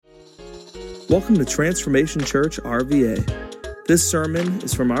Welcome to Transformation Church RVA. This sermon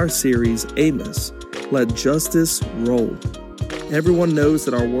is from our series, Amos, Let Justice Roll. Everyone knows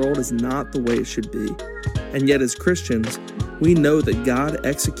that our world is not the way it should be, and yet as Christians, we know that God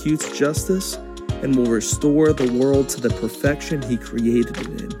executes justice and will restore the world to the perfection He created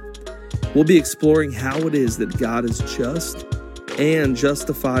it in. We'll be exploring how it is that God is just and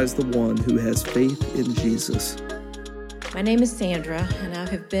justifies the one who has faith in Jesus. My name is Sandra, and I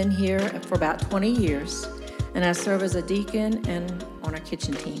have been here for about 20 years, and I serve as a deacon and on our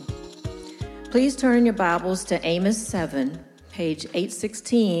kitchen team. Please turn in your Bibles to Amos 7, page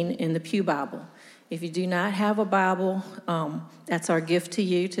 816 in the Pew Bible. If you do not have a Bible, that's our gift to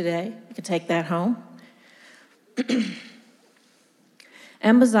you today. You can take that home.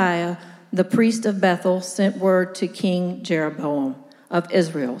 Amaziah, the priest of Bethel, sent word to King Jeroboam of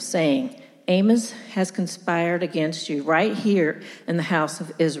Israel, saying, Amos has conspired against you right here in the house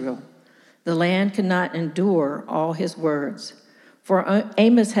of Israel. The land cannot endure all his words. For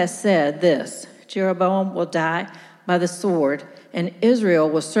Amos has said this, Jeroboam will die by the sword, and Israel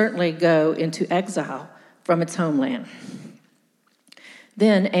will certainly go into exile from its homeland.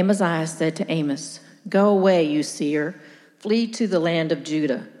 Then Amaziah said to Amos, Go away, you seer, flee to the land of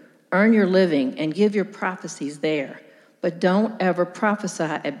Judah, earn your living and give your prophecies there. But don't ever prophesy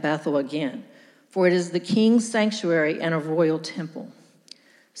at Bethel again, for it is the king's sanctuary and a royal temple.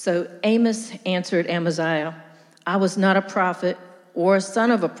 So Amos answered Amaziah, I was not a prophet or a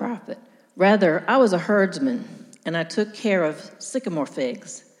son of a prophet. Rather, I was a herdsman, and I took care of sycamore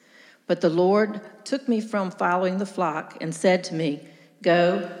figs. But the Lord took me from following the flock and said to me,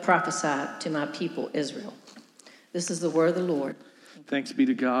 Go prophesy to my people Israel. This is the word of the Lord. Thanks be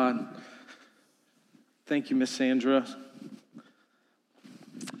to God. Thank you, Miss Sandra.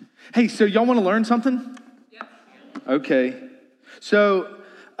 Hey, so y'all want to learn something? Yeah. Okay. So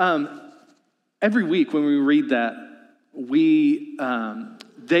every week when we read that,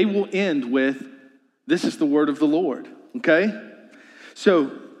 they will end with, this is the word of the Lord, okay?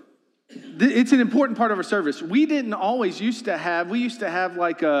 So it's an important part of our service. We used to have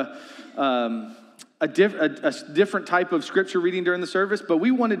like a different type of scripture reading during the service, but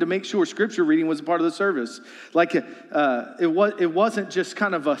we wanted to make sure scripture reading was a part of the service. Like it wasn't just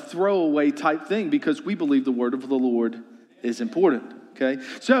kind of a throwaway type thing, because we believe the word of the Lord is important. Okay,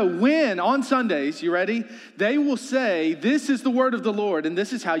 so when on Sundays, you ready? They will say, "This is the word of the Lord," and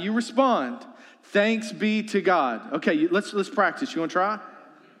this is how you respond. Thanks be to God. Okay, let's practice. You want to try?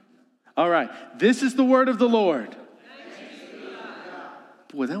 All right. This is the word of the Lord.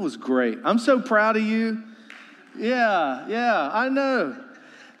 Boy, that was great. I'm so proud of you. Yeah, I know.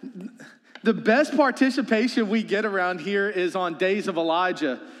 The best participation we get around here is on Days of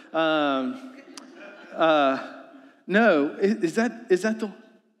Elijah. No, is that the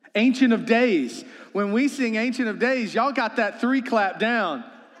Ancient of Days? When we sing Ancient of Days, y'all got that 3 clap down.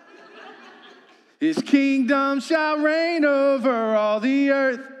 His kingdom shall reign over all the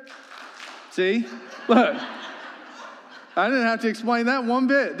earth. See? Look. I didn't have to explain that one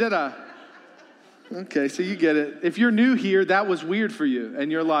bit, did I? Okay, so you get it. If you're new here, that was weird for you.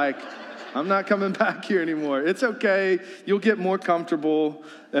 And you're like, I'm not coming back here anymore. It's okay. You'll get more comfortable.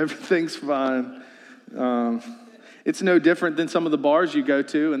 Everything's fine. It's no different than some of the bars you go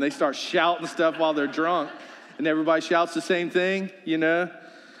to and they start shouting stuff while they're drunk. And everybody shouts the same thing, you know?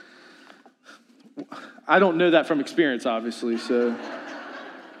 I don't know that from experience, obviously, so...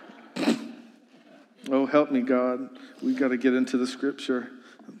 Oh, help me, God. We got to get into the scripture.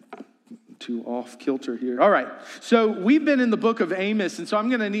 Too off kilter here. All right. So we've been in the book of Amos, and so I'm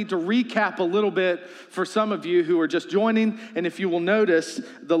going to need to recap a little bit for some of you who are just joining. And if you will notice,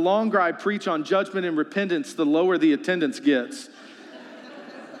 the longer I preach on judgment and repentance, the lower the attendance gets.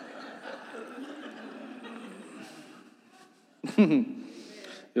 Oh,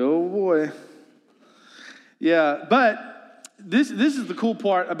 boy. Yeah, but this is the cool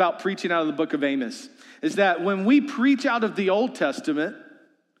part about preaching out of the book of Amos, is that when we preach out of the Old Testament,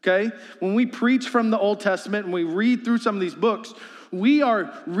 okay, when we preach from the Old Testament and we read through some of these books, we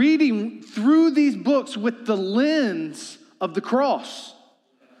are reading through these books with the lens of the cross,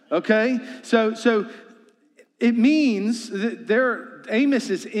 okay? So it means that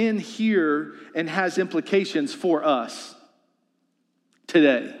Amos is in here and has implications for us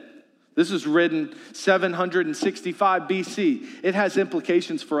today. This is written 765 BC. It has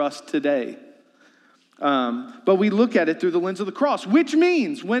implications for us today. But we look at it through the lens of the cross, which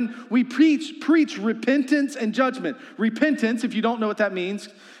means when we preach repentance and judgment. Repentance, if you don't know what that means,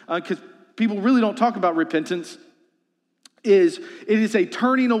 because people really don't talk about repentance, it is a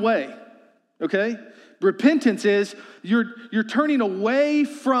turning away, okay? Repentance is you're turning away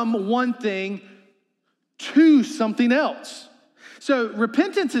from one thing to something else. So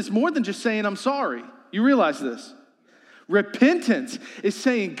repentance is more than just saying, I'm sorry. You realize this? Repentance is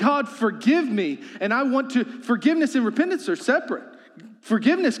saying, God, forgive me. And forgiveness and repentance are separate.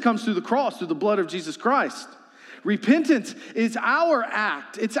 Forgiveness comes through the cross, through the blood of Jesus Christ. Repentance is our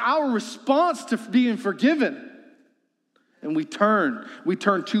act. It's our response to being forgiven. And we turn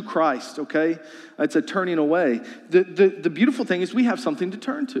to Christ, okay? It's a turning away. The beautiful thing is we have something to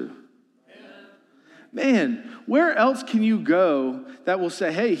turn to. Man, where else can you go that will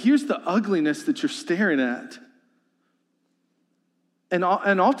say, hey, here's the ugliness that you're staring at? And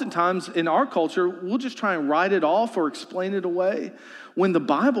oftentimes in our culture, we'll just try and write it off or explain it away when the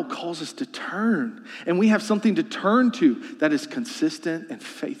Bible calls us to turn. And we have something to turn to that is consistent and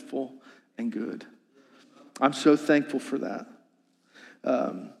faithful and good. I'm so thankful for that.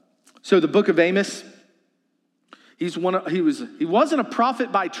 So the book of Amos, he wasn't a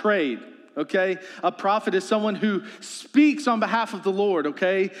prophet by trade, okay? A prophet is someone who speaks on behalf of the Lord,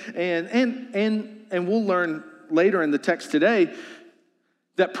 okay? And we'll learn later in the text today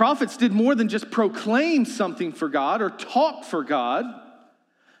that prophets did more than just proclaim something for God or talk for God.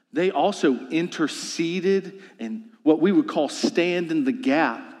 They also interceded and what we would call stand in the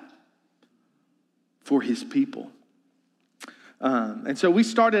gap for his people. And so we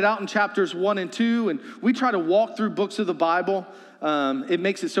started out in chapters 1 and 2, and we try to walk through books of the Bible. It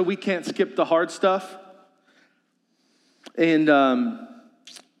makes it so we can't skip the hard stuff. And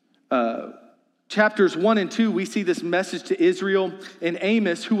chapters 1 and 2, we see this message to Israel and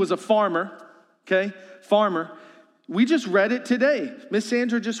Amos, who was a farmer, okay? Farmer. We just read it today. Miss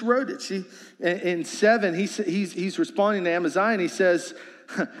Sandra just wrote it. In 7, he's responding to Amaziah, and he says,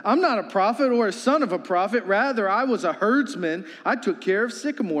 I'm not a prophet or a son of a prophet. Rather, I was a herdsman. I took care of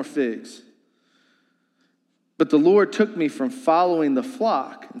sycamore figs. But the Lord took me from following the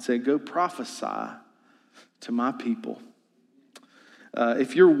flock and said, go prophesy to my people.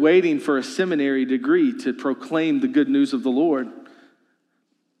 If you're waiting for a seminary degree to proclaim the good news of the Lord,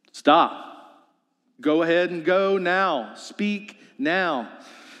 stop. Go ahead and go now. Speak now.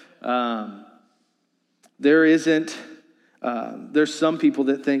 There's some people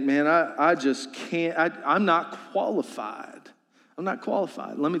that think, man, I just can't, I'm not qualified. I'm not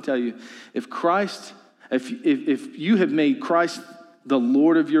qualified. Let me tell you, if you have made Christ the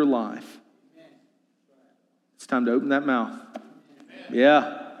Lord of your life, it's time to open that mouth.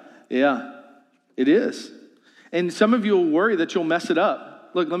 Yeah, it is. And some of you will worry that you'll mess it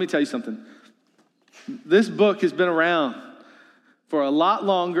up. Look, let me tell you something. This book has been around for a lot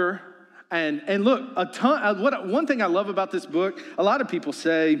longer. And look, one thing I love about this book, a lot of people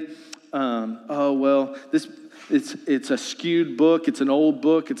say, oh, well, it's a skewed book. It's an old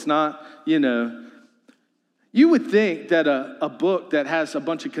book. It's not, You would think that a book that has a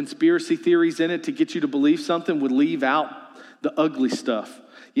bunch of conspiracy theories in it to get you to believe something would leave out the ugly stuff.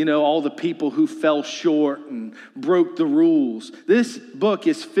 All the people who fell short and broke the rules. This book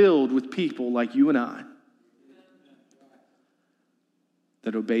is filled with people like you and I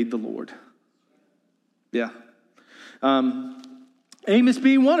that obeyed the Lord. Yeah. Amos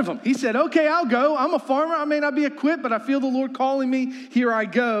being one of them. He said, okay, I'll go. I'm a farmer. I may not be equipped, but I feel the Lord calling me. Here I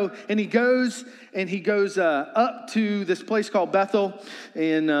go. And he goes up to this place called Bethel.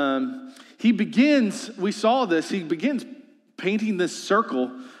 And he begins painting this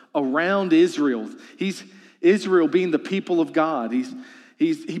circle around Israel. Israel being the people of God.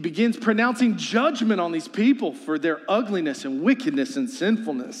 He begins pronouncing judgment on these people for their ugliness and wickedness and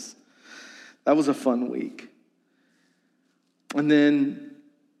sinfulness. That was a fun week. And then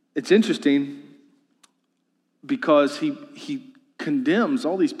it's interesting because he condemns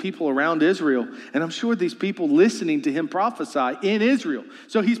all these people around Israel. And I'm sure these people listening to him prophesy in Israel.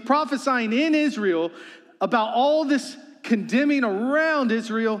 So he's prophesying in Israel about all this condemning around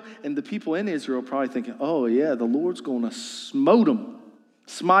Israel. And the people in Israel probably thinking, oh yeah, the Lord's going to smite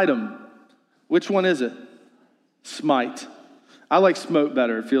them. Which one is it? Smite. I like smote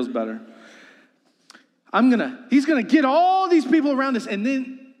better. It feels better. He's going to get all these people around us. And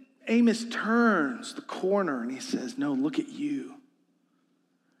then Amos turns the corner and he says, no, look at you.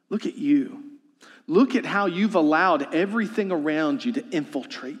 Look at you. Look at how you've allowed everything around you to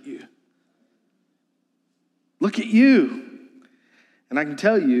infiltrate you. Look at you. And I can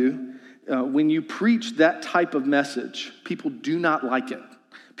tell you, when you preach that type of message, people do not like it.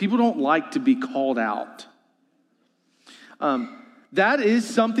 People don't like to be called out. That is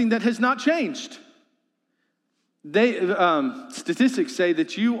something that has not changed. Statistics say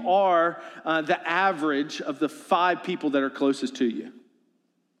that you are the average of the 5 people that are closest to you.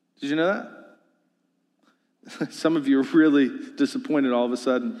 Did you know that? Some of you are really disappointed all of a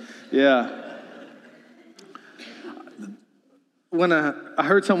sudden. Yeah. When I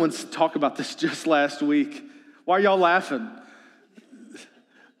heard someone talk about this just last week, why are y'all laughing?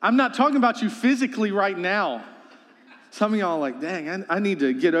 I'm not talking about you physically right now. Some of y'all are like, dang, I need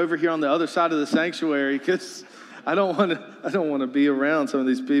to get over here on the other side of the sanctuary because I don't want to be around some of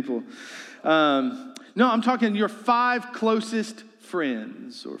these people. No, I'm talking your 5 closest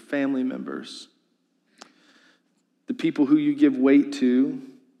friends or family members. The people who you give weight to,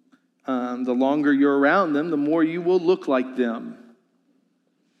 the longer you're around them, the more you will look like them.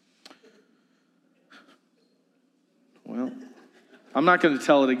 Well, I'm not going to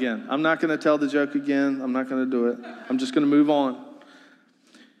tell it again. I'm not going to tell the joke again. I'm not going to do it. I'm just going to move on.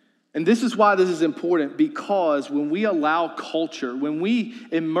 And this is why this is important, because when we allow culture, when we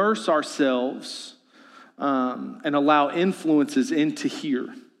immerse ourselves and allow influences into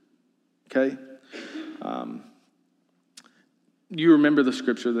here, okay? You remember the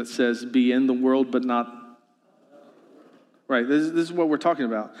scripture that says, be in the world, but not. Right, this is what we're talking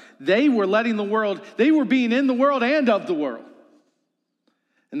about. They were they were being in the world and of the world.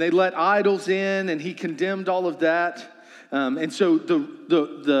 And they let idols in, and he condemned all of that. And so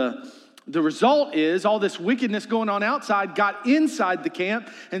the result is all this wickedness going on outside got inside the camp.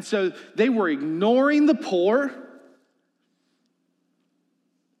 And so they were ignoring the poor.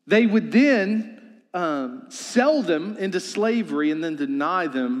 They would then sell them into slavery and then deny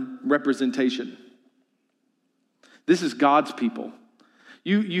them representation. This is God's people.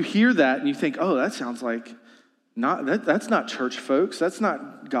 You hear that and you think, oh, that sounds like that's not church folks. That's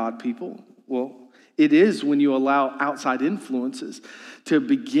not God people. Well, it is when you allow outside influences to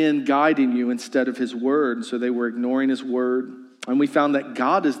begin guiding you instead of his word. And so they were ignoring his word. And we found that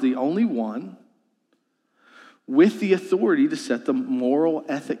God is the only one with the authority to set the moral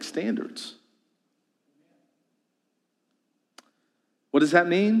ethic standards. What does that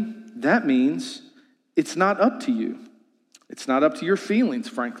mean? That means it's not up to you. It's not up to your feelings,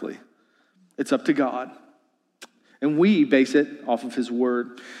 frankly. It's up to God. And we base it off of his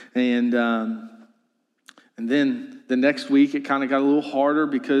word. And then the next week, it kind of got a little harder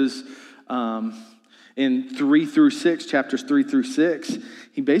because in 3 through 6, chapters 3 through 6,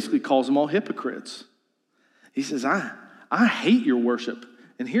 he basically calls them all hypocrites. He says, I hate your worship.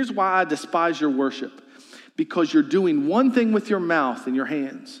 And here's why I despise your worship. Because you're doing one thing with your mouth and your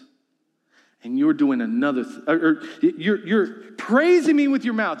hands, and you're doing another. You're praising me with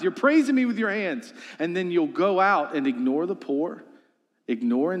your mouth. You're praising me with your hands. And then you'll go out and ignore the poor,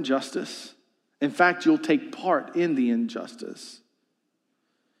 ignore injustice. In fact, you'll take part in the injustice.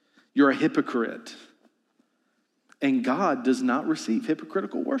 You're a hypocrite. And God does not receive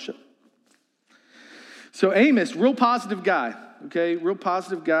hypocritical worship. So Amos, real positive guy, okay? Real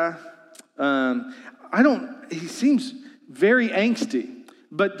positive guy. He seems very angsty.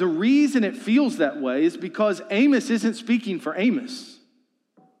 But the reason it feels that way is because Amos isn't speaking for Amos.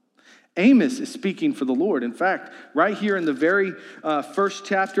 Amos is speaking for the Lord. In fact, right here in the very first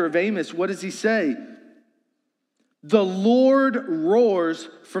chapter of Amos, what does he say? The Lord roars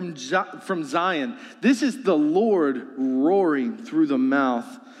from Zion. This is the Lord roaring through the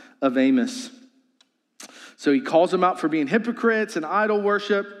mouth of Amos. So he calls them out for being hypocrites and idol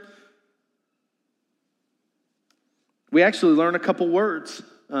worship. We actually learn a couple words,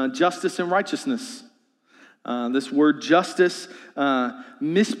 justice and righteousness. This word justice,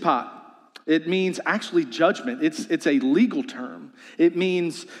 mishpat, it means actually judgment. It's a legal term. It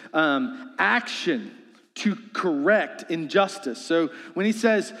means action to correct injustice. So when he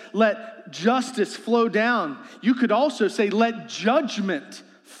says, let justice flow down, you could also say, let judgment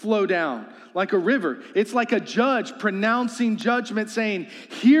flow down. Like a river. It's like a judge pronouncing judgment saying,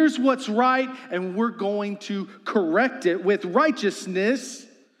 here's what's right, and we're going to correct it with righteousness.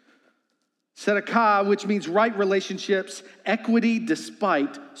 Tzedakah, which means right relationships, equity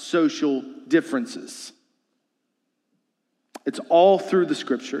despite social differences. It's all through the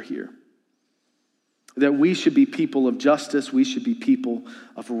scripture here. That we should be people of justice, we should be people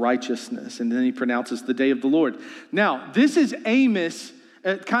of righteousness. And then he pronounces the day of the Lord. Now, this is Amos.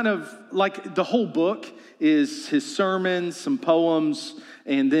 Kind of like the whole book is his sermons, some poems,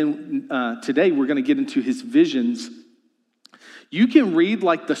 and then today we're going to get into his visions. You can read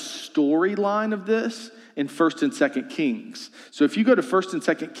like the storyline of this in 1st and 2nd Kings. So if you go to 1st and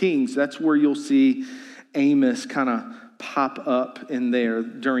 2nd Kings, that's where you'll see Amos kind of pop up in there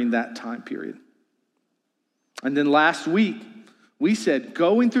during that time period. And then last week, we said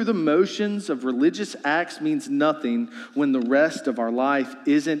going through the motions of religious acts means nothing when the rest of our life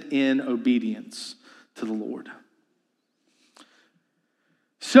isn't in obedience to the Lord.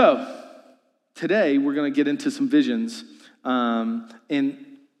 So, today we're going to get into some visions. And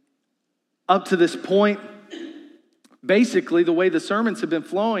up to this point, basically the way the sermons have been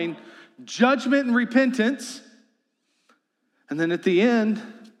flowing, judgment and repentance. And then at the end,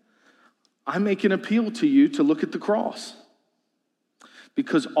 I make an appeal to you to look at the cross.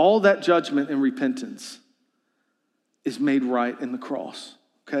 Because all that judgment and repentance is made right in the cross,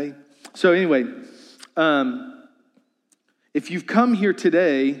 okay? So anyway, if you've come here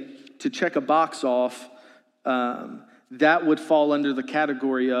today to check a box off, that would fall under the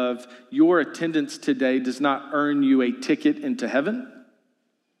category of your attendance today does not earn you a ticket into heaven.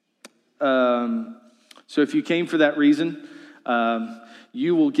 So if you came for that reason,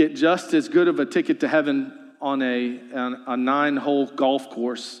 you will get just as good of a ticket to heaven on a 9-hole golf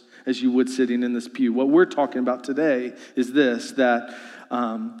course as you would sitting in this pew. What we're talking about today is this, that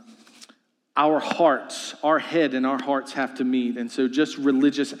our hearts, our head and our hearts have to meet. And so just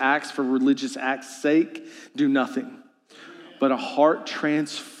religious acts for religious acts' sake do nothing. But a heart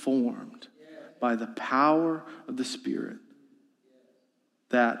transformed by the power of the Spirit.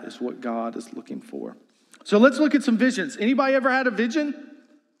 That is what God is looking for. So let's look at some visions. Anybody ever had a vision?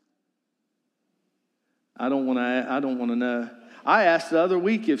 I don't want to know. I asked the other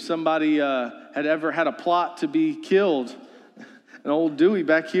week if somebody had ever had a plot to be killed. And old Dewey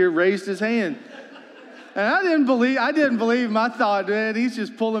back here raised his hand. And I didn't believe him. I thought, man, he's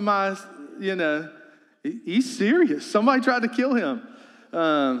just pulling my, he's serious. Somebody tried to kill him.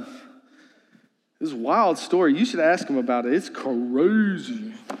 It's a wild story. You should ask him about it. It's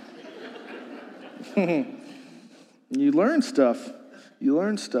crazy. You learn stuff.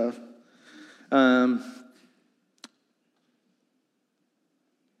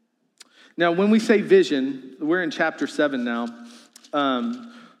 Now, when we say vision, we're in chapter 7 now.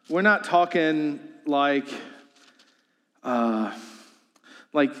 We're not talking like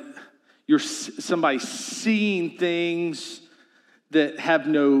you're somebody seeing things that have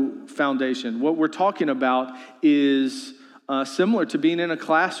no foundation. What we're talking about is similar to being in a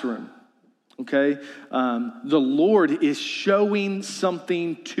classroom. Okay, the Lord is showing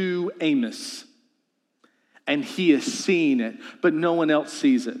something to Amos, and he is seeing it, but no one else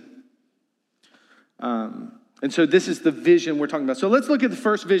sees it. And so this is the vision we're talking about. So let's look at the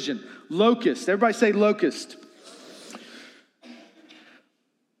first vision. Locust. Everybody say locust.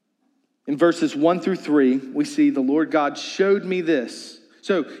 In verses 1 through 3, we see the Lord God showed me this.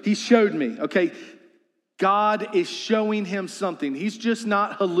 So he showed me, okay? God is showing him something. He's just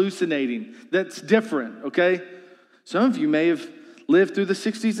not hallucinating. That's different, okay? Some of you may have lived through the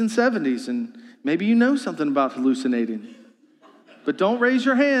 60s and 70s, and maybe you know something about hallucinating. But don't raise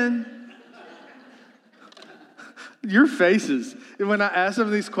your hand. Your faces. And when I ask some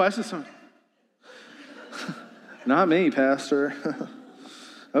of these questions, I'm, not me, Pastor.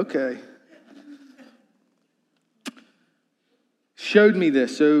 Okay. Showed me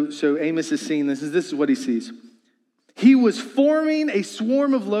this. So Amos is seeing this. This is what he sees. He was forming a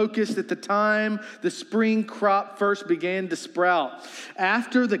swarm of locusts at the time the spring crop first began to sprout.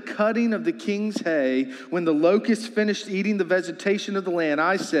 After the cutting of the king's hay, when the locusts finished eating the vegetation of the land,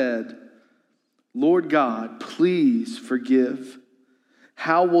 I said, Lord God, please forgive.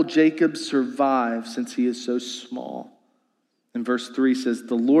 How will Jacob survive since he is so small? And verse 3 says,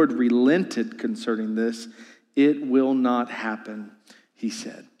 the Lord relented concerning this. It will not happen, he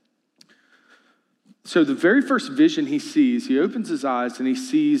said. So the very first vision he sees, he opens his eyes and he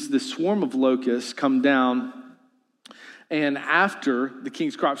sees the swarm of locusts come down and after the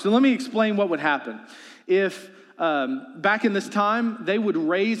king's crop. So let me explain what would happen. If back in this time, they would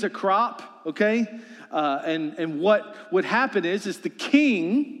raise a crop, okay? And what would happen is the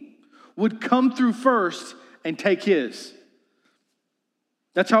king would come through first and take his.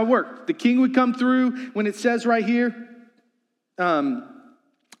 That's how it worked. The king would come through when it says right here,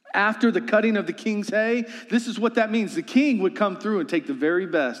 after the cutting of the king's hay. This is what that means. The king would come through and take the very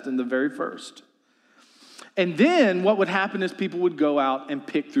best and the very first. And then what would happen is people would go out and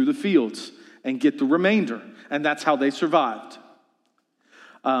pick through the fields and get the remainder. And that's how they survived.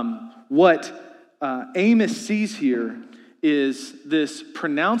 What Amos sees here is this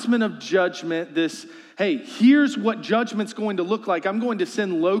pronouncement of judgment, this, hey, here's what judgment's going to look like. I'm going to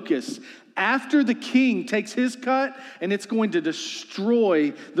send locusts after the king takes his cut, and it's going to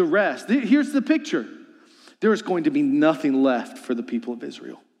destroy the rest. Here's the picture. There is going to be nothing left for the people of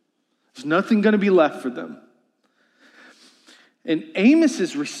Israel. There's nothing going to be left for them. And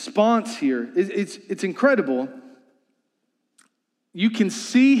Amos's response here, it's incredible. You can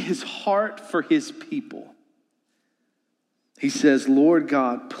see his heart for his people. He says, Lord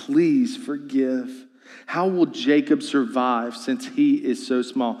God, please forgive. How will Jacob survive since he is so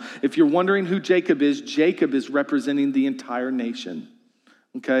small? If you're wondering who Jacob is representing the entire nation.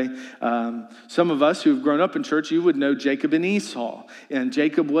 Okay, some of us who've grown up in church, you would know Jacob and Esau, and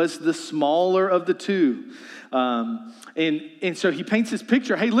Jacob was the smaller of the two. And so he paints this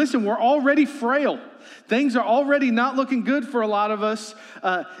picture. Hey, listen, we're already frail. Things are already not looking good for a lot of us.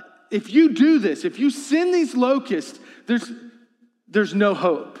 If you do this, if you send these locusts, there's no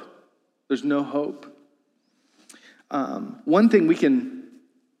hope. There's no hope. One thing we can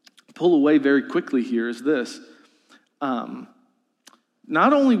pull away very quickly here is this.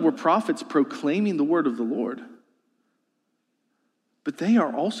 Not only were prophets proclaiming the word of the Lord, but they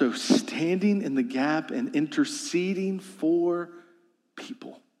are also standing in the gap and interceding for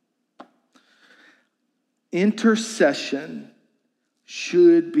people. Intercession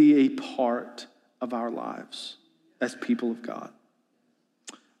should be a part of our lives as people of God.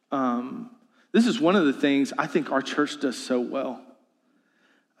 This is one of the things I think our church does so well.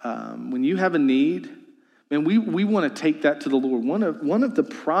 When you have a need, and we want to take that to the Lord. One of the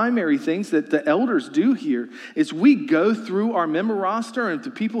primary things that the elders do here is we go through our member roster and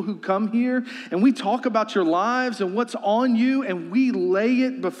the people who come here, and we talk about your lives and what's on you, and we lay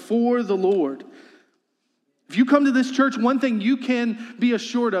it before the Lord. If you come to this church, one thing you can be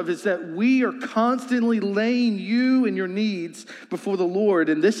assured of is that we are constantly laying you and your needs before the Lord,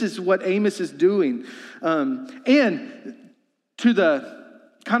 and this is what Amos is doing. And to the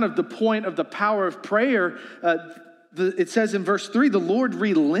kind of the point of the power of prayer, it says in verse 3, the Lord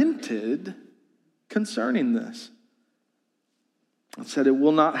relented concerning this. It said it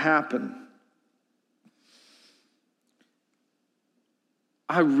will not happen.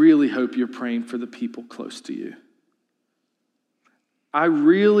 I really hope you're praying for the people close to you. I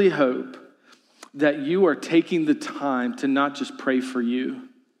really hope that you are taking the time to not just pray for you,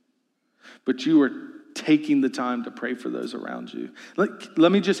 but you are taking the time to pray for those around you.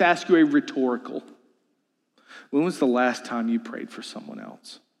 Let me just ask you a rhetorical. When was the last time you prayed for someone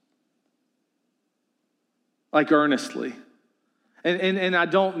else? Like earnestly. And I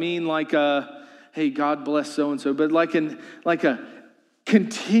don't mean like hey, God bless so-and-so, but like a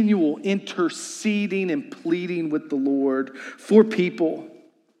continual interceding and pleading with the Lord for people.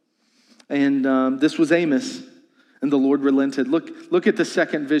 And this was Amos, and the Lord relented. Look at the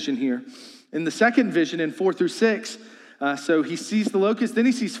second vision here. In the second vision in 4-6, so he sees the locust, then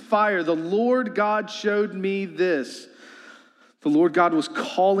he sees fire. The Lord God showed me this. The Lord God was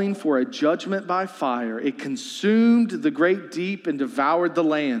calling for a judgment by fire. It consumed the great deep and devoured the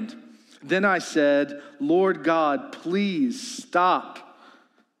land. Then I said, Lord God, please stop.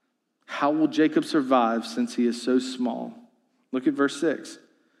 How will Jacob survive since he is so small? Look at verse 6.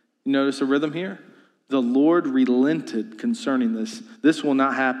 You notice a rhythm here? The Lord relented concerning this. This will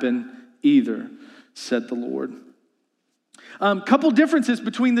not happen either, said the Lord. Couple differences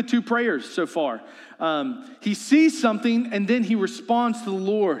between the two prayers so far. He sees something and then he responds to the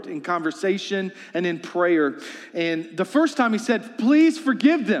Lord in conversation and in prayer. And the first time he said, please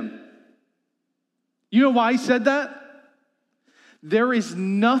forgive them. You know why he said that? There is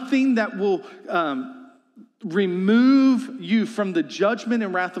nothing that will remove you from the judgment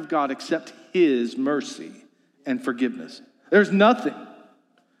and wrath of God except his mercy and forgiveness. There's nothing.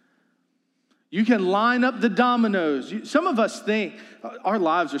 You can line up the dominoes. Some of us think our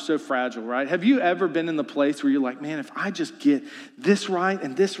lives are so fragile, right? Have you ever been in the place where you're like, man, if I just get this right,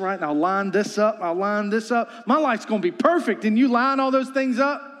 and I'll line this up, my life's going to be perfect. And you line all those things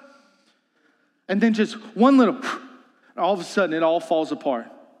up, and then just one little, all of a sudden it all falls apart.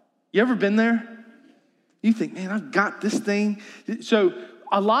 You ever been there? You think, man, I've got this thing. So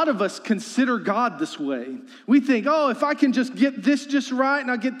a lot of us consider God this way. We think, oh, if I can just get this just right and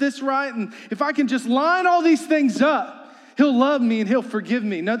I'll get this right, and if I can just line all these things up, he'll love me and he'll forgive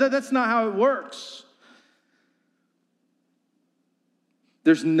me. No, that's not how it works.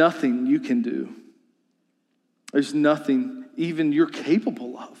 There's nothing you can do. There's nothing even you're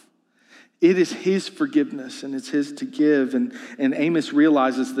capable of. It is his forgiveness and it's his to give. And Amos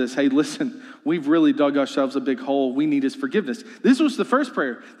realizes this. Hey, listen, we've really dug ourselves a big hole. We need his forgiveness. This was the first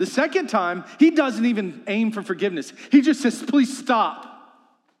prayer. The second time, he doesn't even aim for forgiveness. He just says, please stop.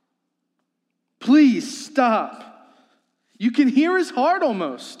 Please stop. You can hear his heart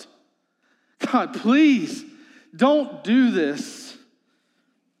almost. God, please don't do this.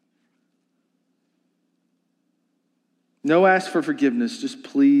 No ask for forgiveness. Just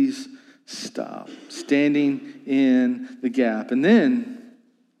please stop. Standing in the gap. And then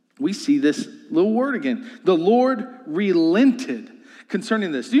we see this little word again. The Lord relented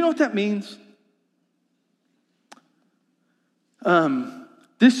concerning this. Do you know what that means?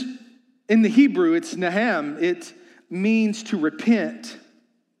 This In the Hebrew, it's nahem. It means to repent.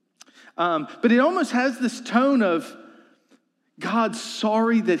 But it almost has this tone of God's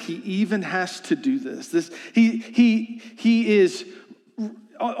sorry that he even has to do this. He is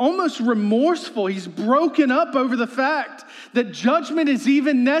almost remorseful. He's broken up over the fact that judgment is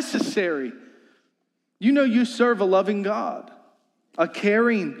even necessary. You know you serve a loving God, a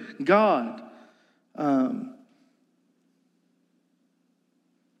caring God.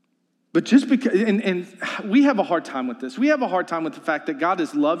 But just because, and we have a hard time with this. We have a hard time with the fact that God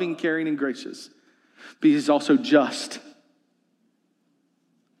is loving, caring, and gracious, but he's also just.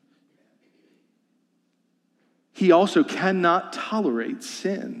 He also cannot tolerate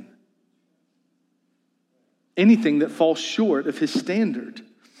sin. Anything that falls short of his standard.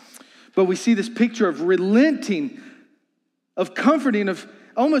 But we see this picture of relenting, of comforting, of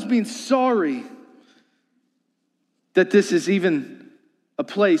almost being sorry that this is even a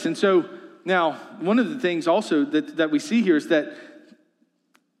place. And so now, one of the things also that we see here is that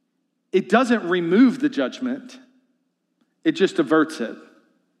it doesn't remove the judgment, it just averts it.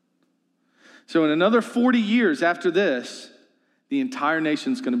 So in another 40 years after this, the entire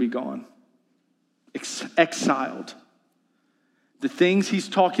nation's going to be gone, exiled. The things he's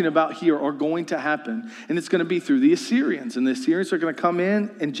talking about here are going to happen, and it's going to be through the Assyrians, and the Assyrians are going to come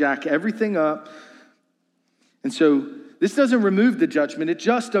in and jack everything up. And so this doesn't remove the judgment, it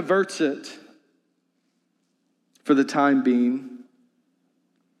just averts it for the time being.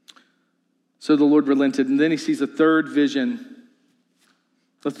 So the Lord relented, and then he sees a third vision.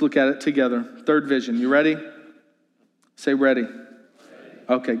 Let's look at it together. Third vision. You ready? Say ready.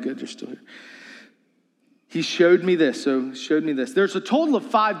 Okay, good. You're still here. He showed me this. There's a total of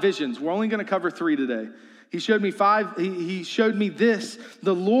 5 visions. We're only going to cover 3 today. He showed me 5. He showed me this.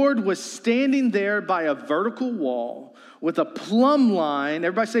 The Lord was standing there by a vertical wall with a plumb line.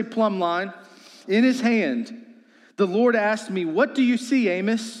 Everybody say plumb line. In his hand. The Lord asked me, "What do you see,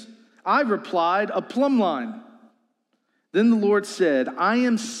 Amos?" I replied, "A plumb line." Then the Lord said, "I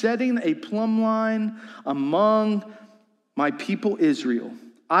am setting a plumb line among my people Israel.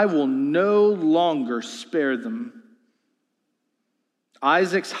 I will no longer spare them.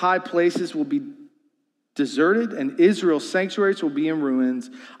 Isaac's high places will be deserted, and Israel's sanctuaries will be in ruins.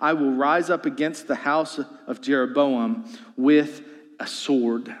 I will rise up against the house of Jeroboam with a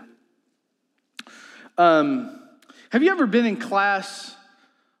sword." Have you ever been in class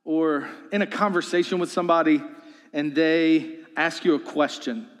or in a conversation with somebody and they ask you a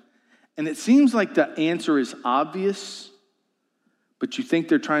question, and it seems like the answer is obvious, but you think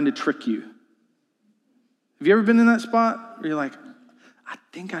they're trying to trick you? Have you ever been in that spot where you're like, I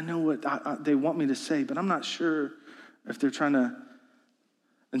think I know what they want me to say, but I'm not sure if they're trying to,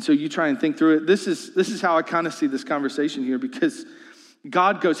 and so you try and think through it. This is how I kind of see this conversation here, because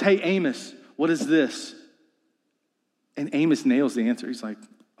God goes, "Hey, Amos, what is this?" And Amos nails the answer. He's like,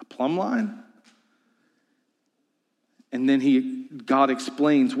 "A plumb line?" And then God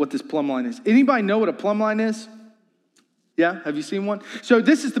explains what this plumb line is. Anybody know what a plumb line is? Yeah, have you seen one? So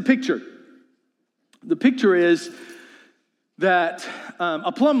this is the picture. The picture is that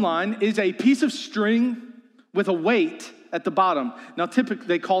a plumb line is a piece of string with a weight at the bottom. Now, typically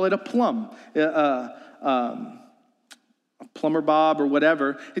they call it a plumb, a plumber bob or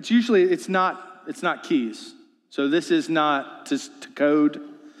whatever. It's not keys. So this is not to code.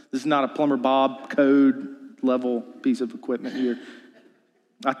 This is not a plumber bob code level piece of equipment here.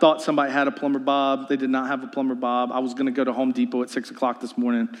 I thought somebody had a plumber bob. They did not have a plumber bob. I was going to go to Home Depot at 6 o'clock this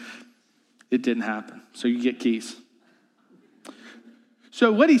morning. It didn't happen. So you get keys.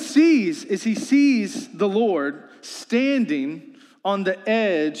 So what he sees is the Lord standing on the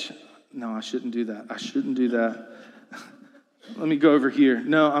edge. No, I shouldn't do that. Let me go over here.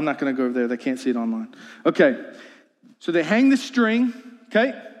 No, I'm not going to go over there. They can't see it online. Okay. So they hang the string,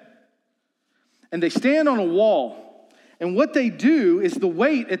 okay? And they stand on a wall. And what they do is the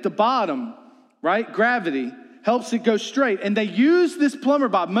weight at the bottom, right? Gravity helps it go straight. And they use this plumber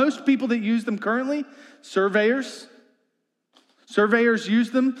bob. Most people that use them currently, surveyors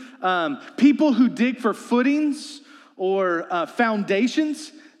use them. People who dig for footings or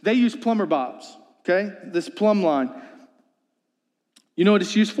foundations, they use plumber bobs, okay? This plumb line. You know what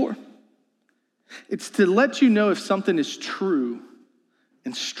it's used for? It's to let you know if something is true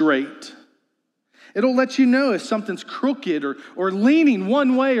and straight. It'll let you know if something's crooked or leaning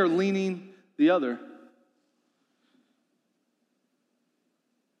one way or leaning the other.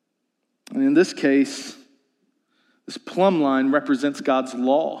 And in this case, this plumb line represents God's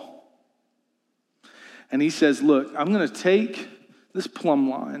law. And he says, look, I'm going to take this plumb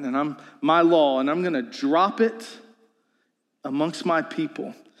line and my law, and I'm going to drop it amongst my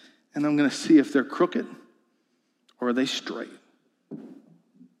people. and I'm going to see if they're crooked or are they straight.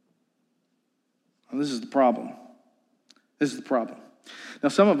 Well, this is the problem. This is the problem. Now,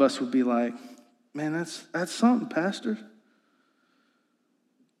 some of us would be like, man, that's something, Pastor.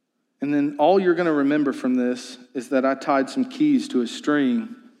 And then all you're going to remember from this is that I tied some keys to a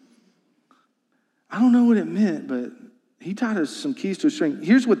string. I don't know what it meant, but he tied us some keys to a string.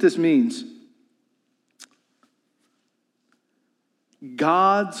 Here's what this means.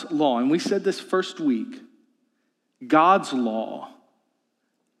 God's law, and we said this first week, God's law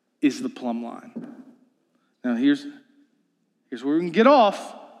is the plumb line. Now here's where we can get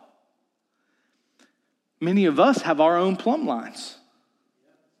off. Many of us have our own plumb lines.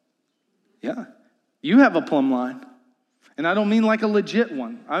 Yeah, you have a plumb line. And I don't mean like a legit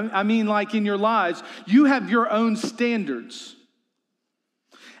one. I mean like in your lives, you have your own standards.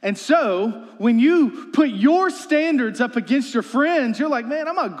 And so when you put your standards up against your friends, you're like, man,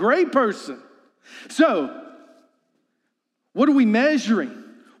 I'm a great person. So what are we measuring?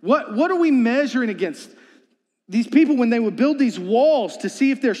 What are we measuring against? These people, when they would build these walls to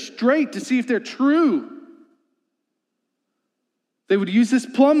see if they're straight, to see if they're true, they would use this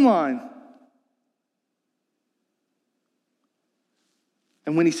plumb line.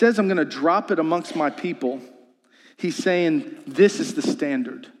 And when he says, I'm going to drop it amongst my people, he's saying, this is the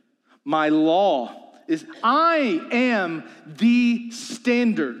standard. My law is, I am the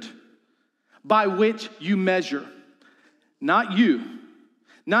standard by which you measure. Not you.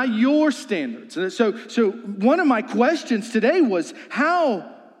 Not your standards. So one of my questions today was,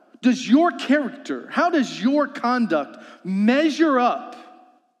 how does your character, how does your conduct measure up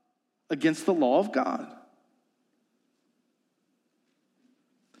against the law of God?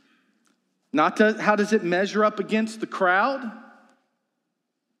 How does it measure up against the crowd?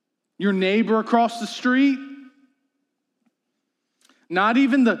 Your neighbor across the street? Not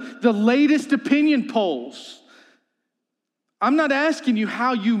even the latest opinion polls. I'm not asking you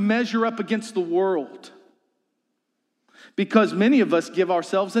how you measure up against the world. Because many of us give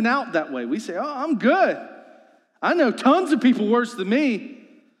ourselves an out that way. We say, oh, I'm good. I know tons of people worse than me.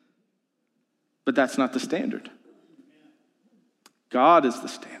 But that's not the standard. God is the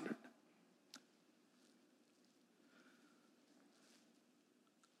standard.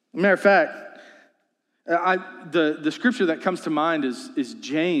 Matter of fact, the scripture that comes to mind is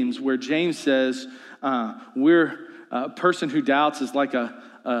James, where James says, a person who doubts is like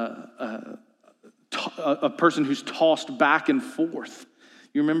a person who's tossed back and forth.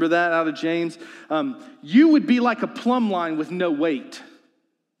 You remember that out of James? You would be like a plumb line with no weight.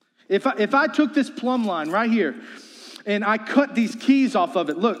 If I took this plumb line right here and I cut these keys off of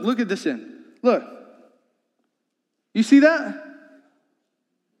it, look at this end. Look. You see that?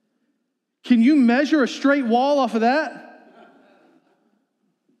 Can you measure a straight wall off of that?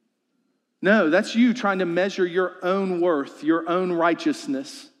 No, that's you trying to measure your own worth, your own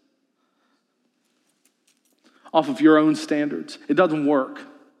righteousness off of your own standards. It doesn't work.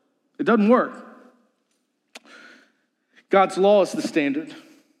 It doesn't work. God's law is the standard.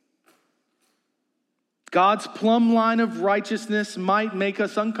 God's plumb line of righteousness might make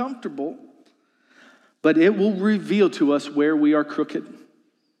us uncomfortable, but it will reveal to us where we are crooked.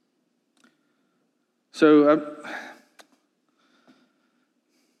 So,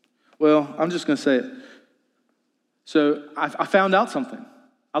 I'm just going to say it. So, I found out something.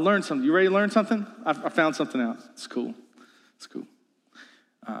 I learned something. You ready to learn something? I found something out. It's cool. It's cool.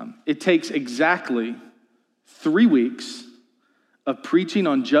 It takes exactly 3 weeks of preaching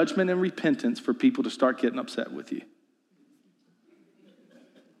on judgment and repentance for people to start getting upset with you.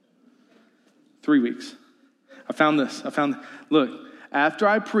 3 weeks. I found this. Look. After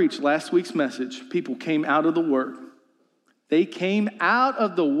I preached last week's message, people came out of the work. They came out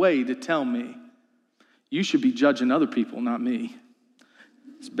of the way to tell me, you should be judging other people, not me.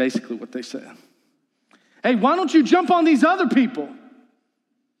 It's basically what they said. Hey, why don't you jump on these other people?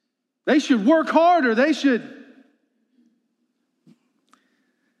 They should work harder. They're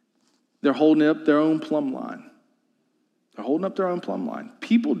holding up their own plumb line. They're holding up their own plumb line.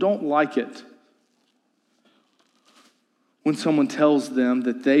 People don't like it when someone tells them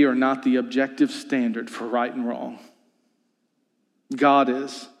that they are not the objective standard for right and wrong. God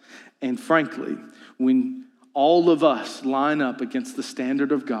is. And frankly, when all of us line up against the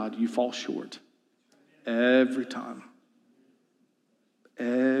standard of God, you fall short. Every time.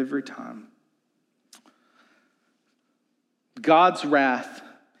 Every time. God's wrath,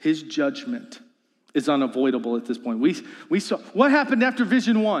 his judgment, is unavoidable at this point. We saw what happened after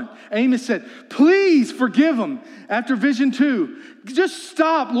vision 1. Amos said, please forgive them. After vision 2, just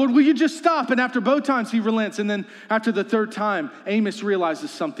stop, Lord, will you just stop? And after both times he relents. And then after the third time, Amos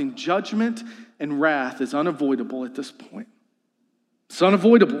realizes something. Judgment and wrath is unavoidable at this point. It's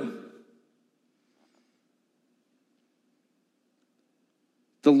unavoidable.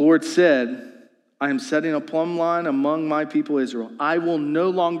 The Lord said, I am setting a plumb line among my people Israel. I will no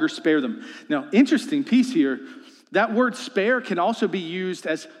longer spare them. Now, interesting piece here. That word spare can also be used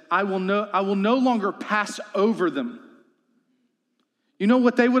as I will no longer pass over them. You know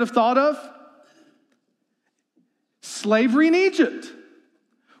what they would have thought of? Slavery in Egypt.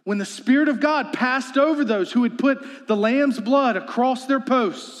 When the Spirit of God passed over those who had put the lamb's blood across their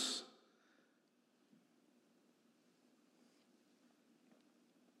posts.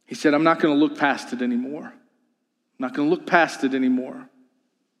 He said, I'm not going to look past it anymore. I'm not going to look past it anymore.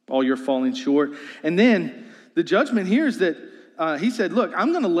 All you're falling short. And then the judgment here is that he said, look,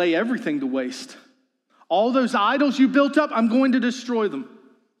 I'm going to lay everything to waste. All those idols you built up, I'm going to destroy them.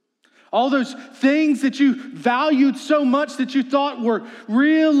 All those things that you valued so much that you thought were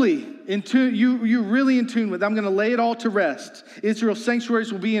really in tune, you're really in tune with, I'm going to lay it all to rest. Israel's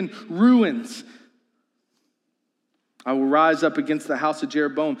sanctuaries will be in ruins. I will rise up against the house of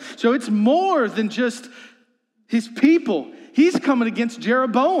Jeroboam. So it's more than just his people. He's coming against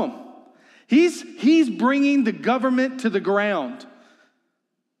Jeroboam. He's bringing the government to the ground.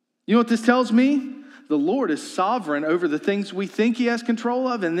 You know what this tells me? The Lord is sovereign over the things we think he has control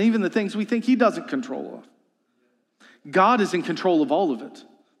of and even the things we think he doesn't control of. God is in control of all of it.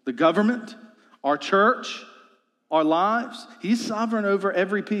 The government, our church, our lives. He's sovereign over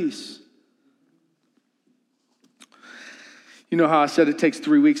every piece. You know how I said it takes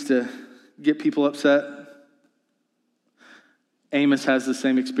 3 weeks to get people upset? Amos has the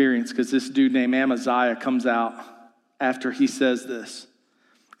same experience because this dude named Amaziah comes out after he says this.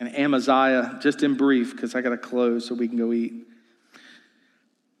 And Amaziah, just in brief, because I got to close so we can go eat.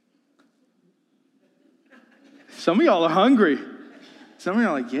 Some of y'all are hungry. Some of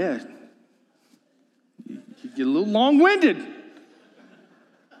y'all are like, yeah, you get a little long-winded.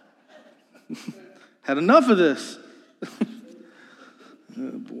 Had enough of this.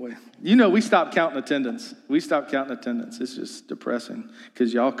 Oh, boy. You know, we stopped counting attendance. It's just depressing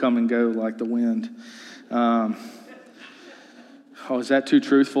because y'all come and go like the wind. Oh, is that too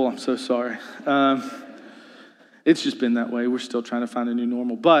truthful? I'm so sorry. It's just been that way. We're still trying to find a new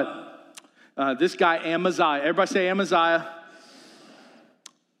normal. But this guy, Amaziah, everybody say Amaziah,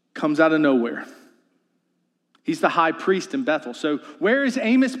 comes out of nowhere. He's the high priest in Bethel. So where has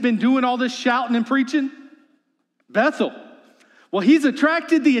Amos been doing all this shouting and preaching? Bethel. Well, he's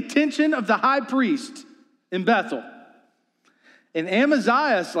attracted the attention of the high priest in Bethel. And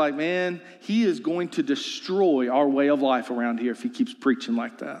Amaziah's like, man, he is going to destroy our way of life around here if he keeps preaching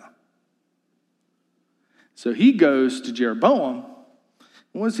like that. So he goes to Jeroboam.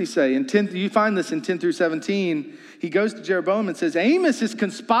 What does he say? You find this in 10 through 17. He goes to Jeroboam and says, Amos has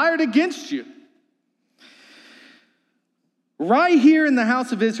conspired against you. Right here in the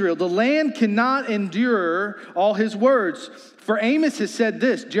house of Israel, the land cannot endure all his words. For Amos has said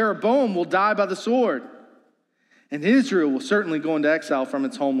this, Jeroboam will die by the sword, and Israel will certainly go into exile from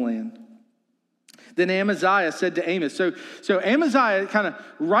its homeland. Then Amaziah said to Amos, so Amaziah kind of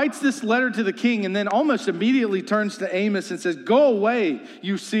writes this letter to the king and then almost immediately turns to Amos and says, go away,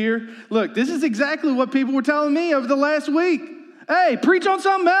 you seer. Look, this is exactly what people were telling me over the last week. Hey, preach on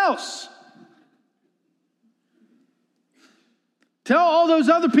something else. Tell all those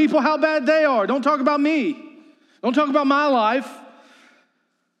other people how bad they are. Don't talk about me. Don't talk about my life.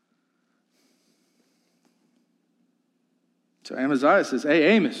 So Amaziah says,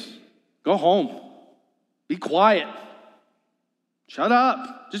 hey, Amos, go home. Be quiet. Shut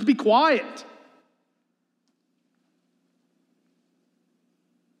up. Just be quiet.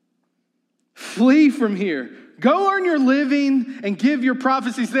 Flee from here. Go earn your living and give your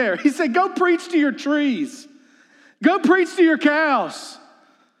prophecies there. He said, go preach to your trees. Go preach to your cows.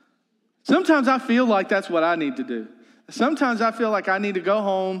 Sometimes I feel like that's what I need to do. Sometimes I feel like I need to go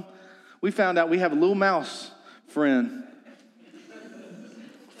home. We found out we have a little mouse friend.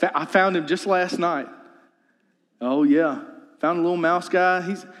 I found him just last night. Oh, yeah. Found a little mouse guy.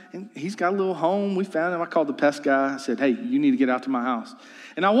 He's got a little home. We found him. I called the pest guy. I said, hey, you need to get out to my house.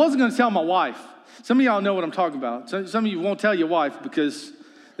 And I wasn't going to tell my wife. Some of y'all know what I'm talking about. Some of you won't tell your wife because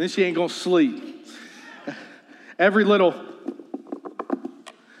then she ain't going to sleep. Every little,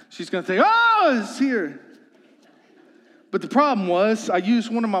 she's going to think, oh, it's here. But the problem was I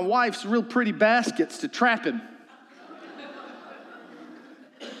used one of my wife's real pretty baskets to trap him.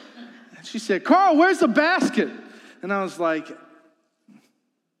 She said, Carl, where's the basket? And I was like,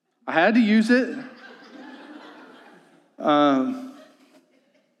 I had to use it.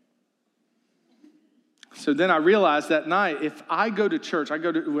 So then I realized that night, if I go to church, I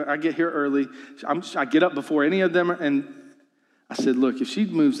get here early, I get up before any of them, and I said, look, if she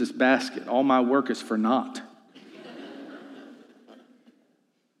moves this basket, all my work is for naught.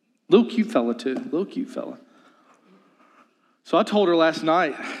 Little cute fella too, little cute fella. So I told her last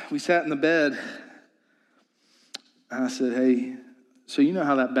night, we sat in the bed, and I said, hey, so you know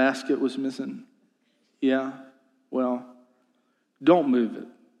how that basket was missing? Yeah, well, don't move it.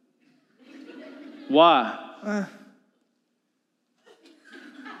 Why?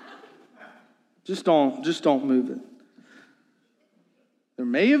 Just don't move it. There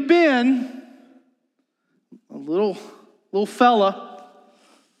may have been a little fella,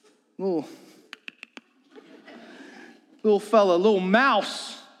 little fella, little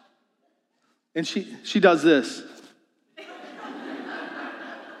mouse, and she does this.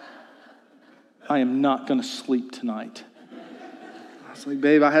 I am not going to sleep tonight. I was like,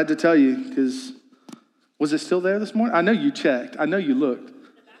 babe, I had to tell you, because was it still there this morning? I know you checked. I know you looked.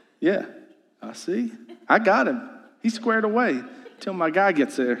 Yeah, I see. I got him. He's squared away till my guy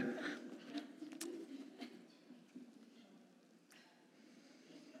gets there.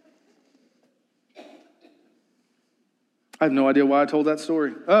 I have no idea why I told that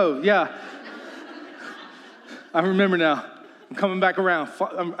story. Oh, yeah. I remember now. I'm coming back around.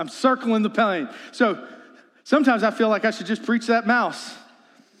 I'm circling the plane. So sometimes I feel like I should just preach that mouse.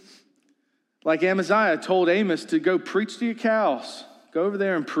 Like Amaziah told Amos to go preach to your cows. Go over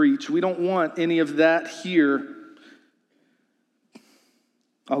there and preach. We don't want any of that here.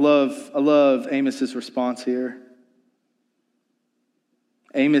 I love Amos's response here.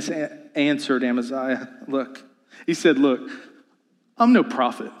 Amos answered Amaziah. He said, look, I'm no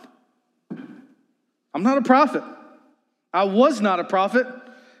prophet. I'm not a prophet. I was not a prophet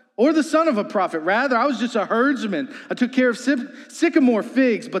or the son of a prophet. Rather, I was just a herdsman. I took care of sycamore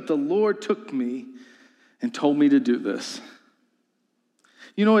figs, but the Lord took me and told me to do this.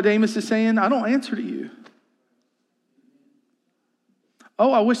 You know what Amos is saying? I don't answer to you.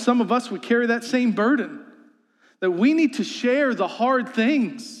 Oh, I wish some of us would carry that same burden, that we need to share the hard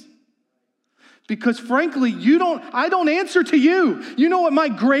things. Because frankly, I don't answer to you. You know what my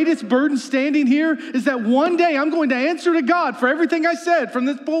greatest burden standing here is, that one day I'm going to answer to God for everything I said from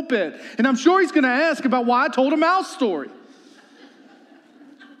this pulpit. And I'm sure he's going to ask about why I told a mouse story.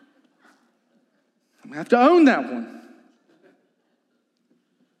 I'm going to have to own that one.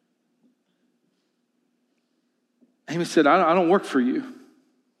 Amos said, I don't work for you.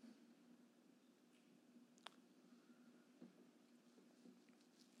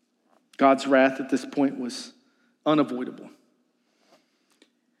 God's wrath at this point was unavoidable.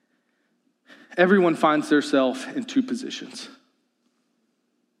 Everyone finds themselves in two positions.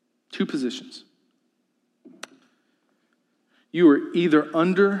 Two positions. You are either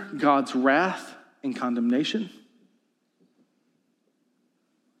under God's wrath and condemnation,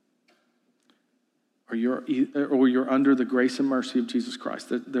 or you're under the grace and mercy of Jesus Christ.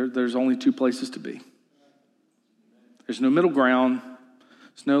 There's only two places to be. There's no middle ground.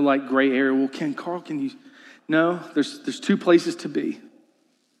 There's no like gray area. Well, Carl, can you? No, there's two places to be.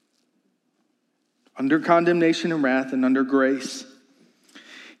 Under condemnation and wrath, and under grace.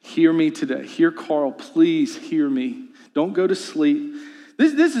 Hear me today. Hear Carl, please hear me. Don't go to sleep.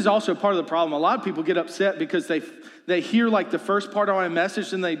 This is also part of the problem. A lot of people get upset because they hear like the first part of my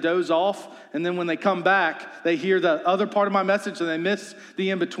message and they doze off. And then when they come back, they hear the other part of my message and they miss the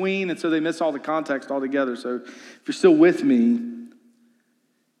in-between. And so they miss all the context altogether. So if you're still with me,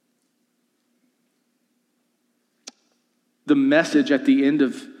 the message at the end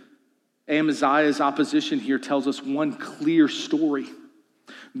of Amaziah's opposition here tells us one clear story.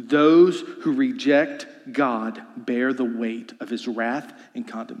 Those who reject God bear the weight of his wrath and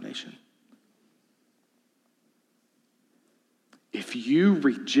condemnation. If you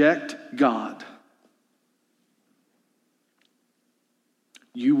reject God,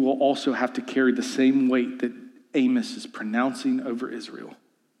 you will also have to carry the same weight that Amos is pronouncing over Israel.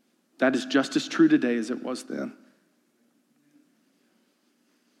 That is just as true today as it was then.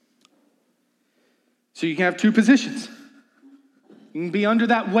 So you can have two positions. You can be under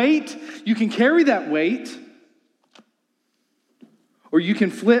that weight. You can carry that weight. Or you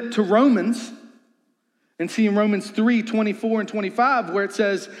can flip to Romans and see in Romans 3, 24 and 25 where it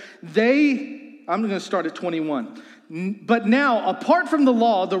says, I'm going to start at 21. But now, apart from the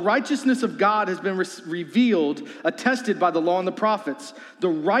law, the righteousness of God has been revealed, attested by the law and the prophets. The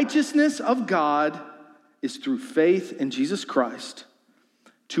righteousness of God is through faith in Jesus Christ,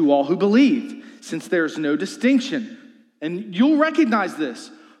 to all who believe, since there is no distinction. And you'll recognize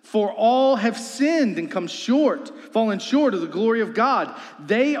this. For all have sinned and fallen short of the glory of God.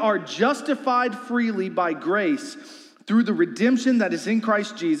 They are justified freely by grace through the redemption that is in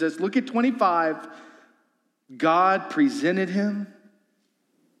Christ Jesus. Look at 25. God presented him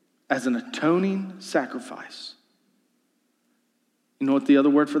as an atoning sacrifice. You know what the other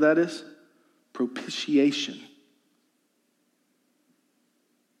word for that is? Propitiation.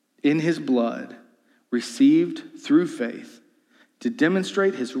 In his blood, received through faith, to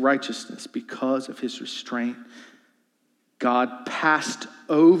demonstrate his righteousness because of his restraint. God passed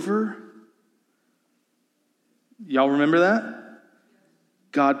over. Y'all remember that?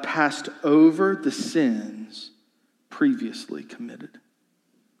 God passed over the sins previously committed.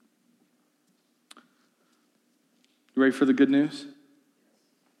 You ready for the good news?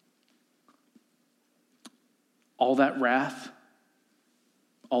 All that wrath,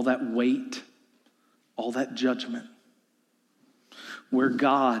 all that weight, all that judgment, where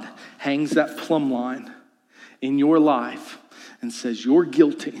God hangs that plumb line in your life and says, you're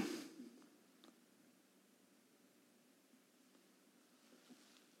guilty.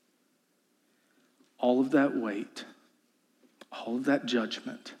 All of that weight, all of that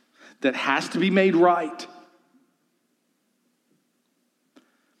judgment that has to be made right,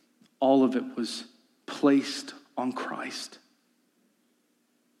 all of it was placed on Christ.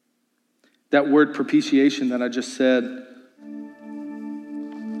 That word propitiation that I just said,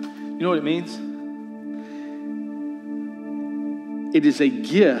 you know what it means? It is a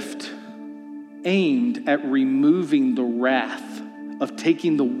gift aimed at removing the wrath, of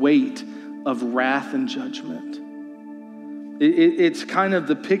taking the weight of wrath and judgment. It's kind of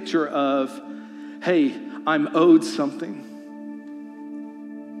the picture of, hey, I'm owed something.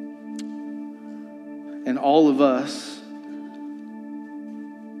 And all of us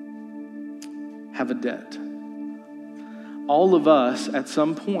have a debt. All of us, at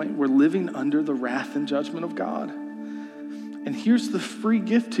some point, we're living under the wrath and judgment of God. And here's the free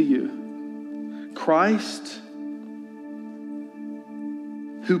gift to you. Christ,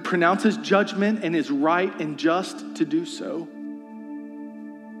 who pronounces judgment and is right and just to do so,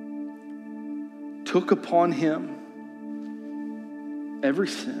 took upon him every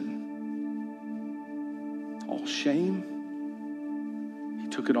sin, all shame. He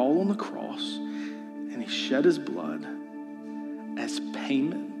took it all on the cross, and he shed his blood as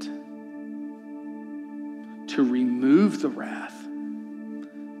payment to remove the wrath,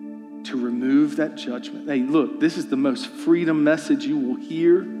 to remove that judgment. Hey, look, this is the most freedom message you will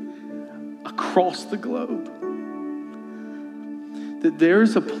hear across the globe. That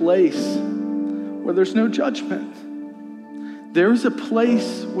there's a place where there's no judgment. There's a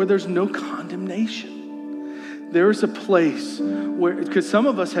place where there's no condemnation. There's a place where, because some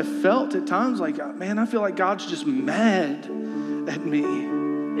of us have felt at times like, man, I feel like God's just mad at me.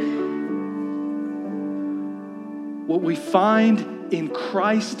 What we find in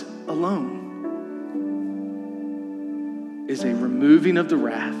Christ alone is a removing of the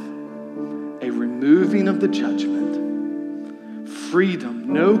wrath, a removing of the judgment,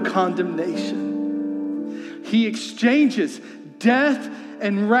 freedom, no condemnation. He exchanges death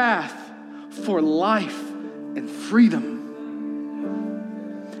and wrath for life and freedom.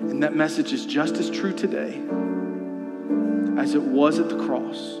 And that message is just as true today as it was at the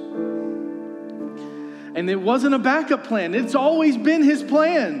cross. And it wasn't a backup plan. It's always been his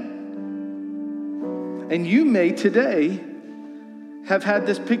plan. And you may today have had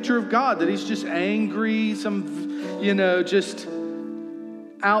this picture of God that he's just angry, just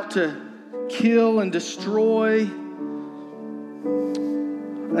out to kill and destroy.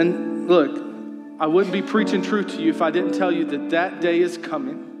 And look, I wouldn't be preaching truth to you if I didn't tell you that that day is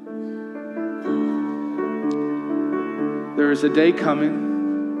coming. There is a day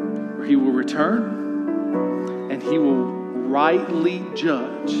coming where he will return and he will rightly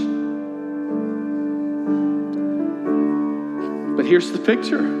judge. But here's the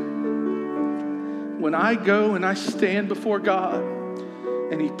picture. When I go and I stand before God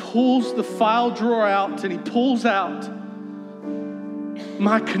and he pulls the file drawer out and he pulls out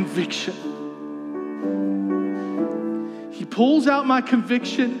my conviction. He pulls out my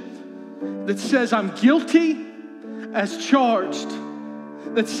conviction that says I'm guilty as charged,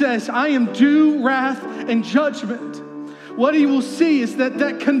 that says I am due wrath and judgment. What he will see is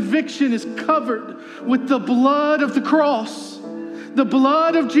that conviction is covered with the blood of the cross, the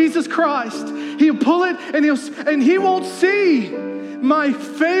blood of Jesus Christ. He'll pull it and he won't see my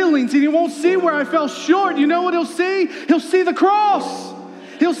failings and he won't see where I fell short. You know what he'll see? He'll see the cross.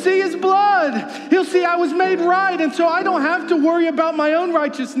 He'll see his blood. blood, he'll see I was made right. And so I don't have to worry about my own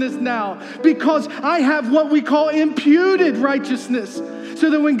righteousness now because I have what we call imputed righteousness. So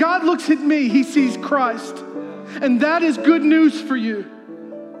that when God looks at me, he sees Christ. And that is good news for you.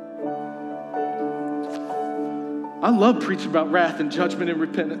 I love preaching about wrath and judgment and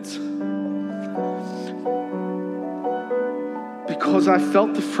repentance because I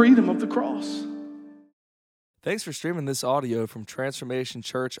felt the freedom of the cross. Thanks for streaming this audio from Transformation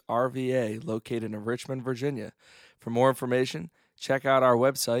Church RVA, located in Richmond, Virginia. For more information, check out our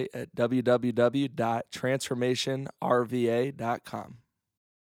website at www.transformationrva.com.